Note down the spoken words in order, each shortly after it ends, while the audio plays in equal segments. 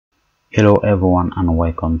Hello everyone and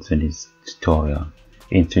welcome to this tutorial.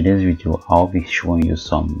 In today's video I'll be showing you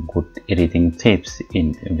some good editing tips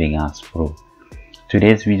in Vegas Pro.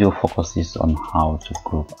 Today's video focuses on how to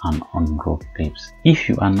group and ungroup clips. If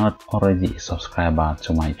you are not already a subscriber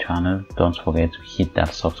to my channel, don't forget to hit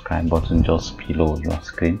that subscribe button just below your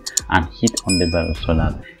screen and hit on the bell so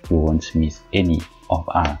that you won't miss any of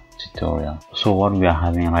our tutorial. So what we are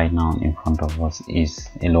having right now in front of us is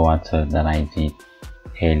a lower third that I did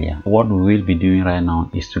earlier. What we will be doing right now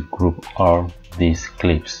is to group all these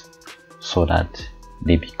clips so that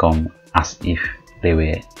they become as if they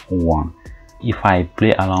were one. If I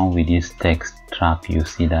play along with this text trap, you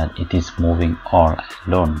see that it is moving all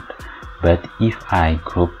alone. But if I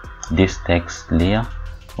group this text layer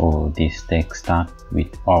or this text tag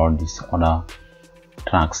with all these other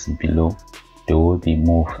tracks below, they will be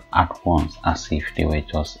moved at once as if they were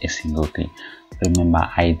just a single clip. Remember,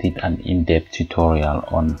 I did an in-depth tutorial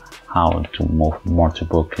on how to move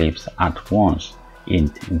multiple clips at once in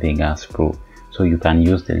Vegas Pro. So you can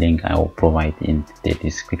use the link I will provide in the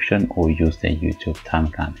description or use the YouTube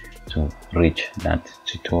timecard to reach that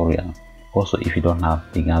tutorial. Also, if you don't have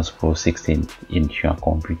Vegas Pro 16 in your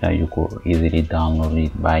computer, you could easily download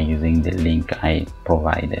it by using the link I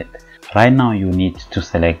provided. Right now you need to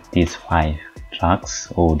select these 5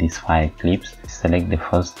 tracks or these 5 clips. Select the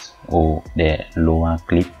first or the lower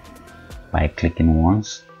clip by clicking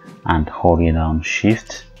once and holding down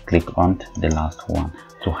shift, click on the last one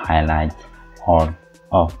to highlight all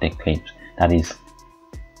of the clips. That is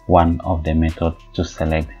one of the methods to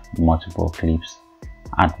select multiple clips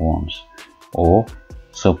at once. Or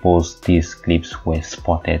suppose these clips were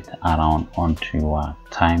spotted around onto your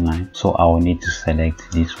timeline, so I will need to select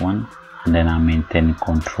this one and then I maintain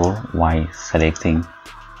control while selecting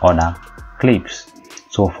other clips.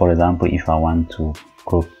 So for example, if I want to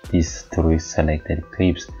group these 3 selected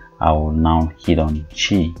clips, I will now hit on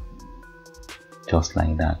G just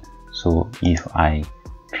like that. So if I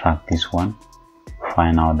track this one,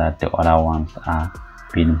 find out that the other ones are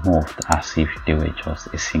being moved as if they were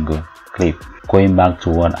just a single clip. Going back to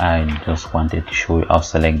what I just wanted to show you, I'll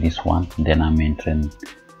select this one, then I maintain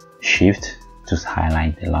shift to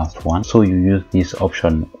highlight the last one. So you use this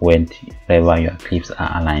option whenever your clips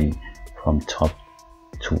are aligned from top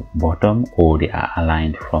to bottom or they are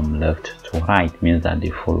aligned from left to right, means that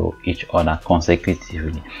they follow each other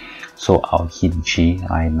consecutively. So I'll hit G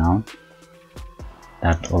right now.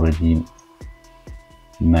 That already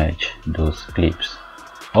merge those clips.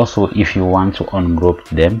 Also, if you want to ungroup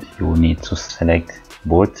them, you will need to select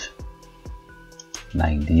both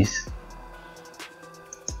like this,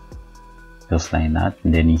 just like that.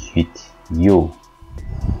 Then you hit U.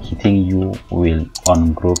 Hitting U will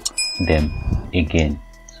ungroup them again.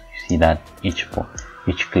 You see that each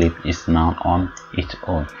clip is now on its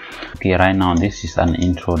own. Okay, right now this is an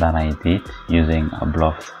intro that I did using a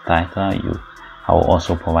bluff title. I will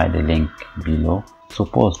also provide the link below.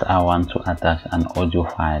 Suppose I want to attach an audio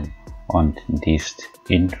file on this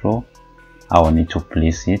intro, I will need to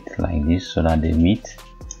place it like this so that they meet.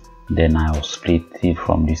 Then I will split it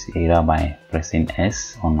from this area by pressing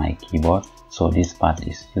S on my keyboard. So this part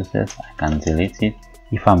is useless, I can delete it.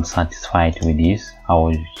 If I'm satisfied with this, I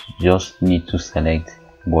will just need to select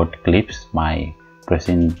both clips by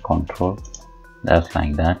pressing Ctrl, that's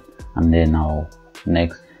like that, and then I'll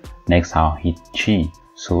next I'll hit G.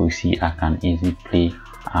 So you see I can easily play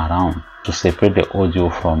around. To separate the audio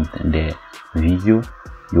from the video,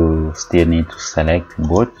 you still need to select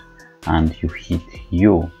both and you hit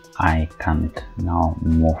U. I can now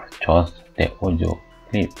move just the audio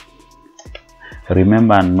clip.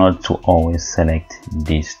 Remember not to always select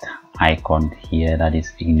this icon here, that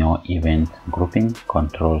is Ignore Event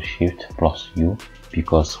Grouping-Ctrl+Shift+U,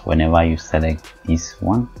 because whenever you select this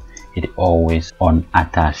one, it always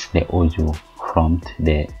unattach the audio from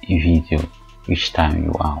the video each time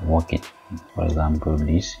you are working. For example,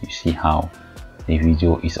 this, you see how the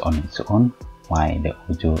video is on its own while the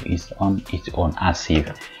audio is on its own, as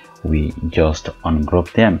if we just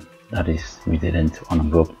ungroup them. That is, we didn't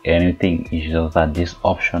ungroup anything, it's just that this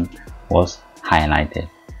option was highlighted,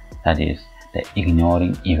 that is the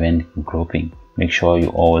ignoring event grouping. Make sure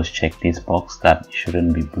you always check this box that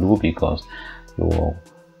shouldn't be blue, because you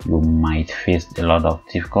might face a lot of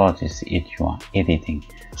difficulties if you are editing.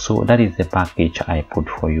 So that is the package I put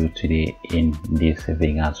for you today in this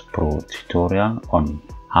Vegas Pro tutorial on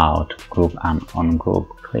how to group and ungroup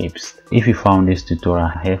clips. If you found this tutorial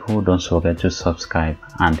helpful, don't forget to subscribe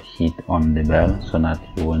and hit on the bell so that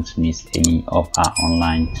you won't miss any of our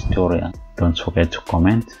online tutorials. Don't forget to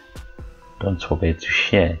comment, don't forget to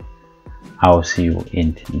share. I will see you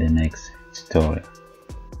in the next tutorial.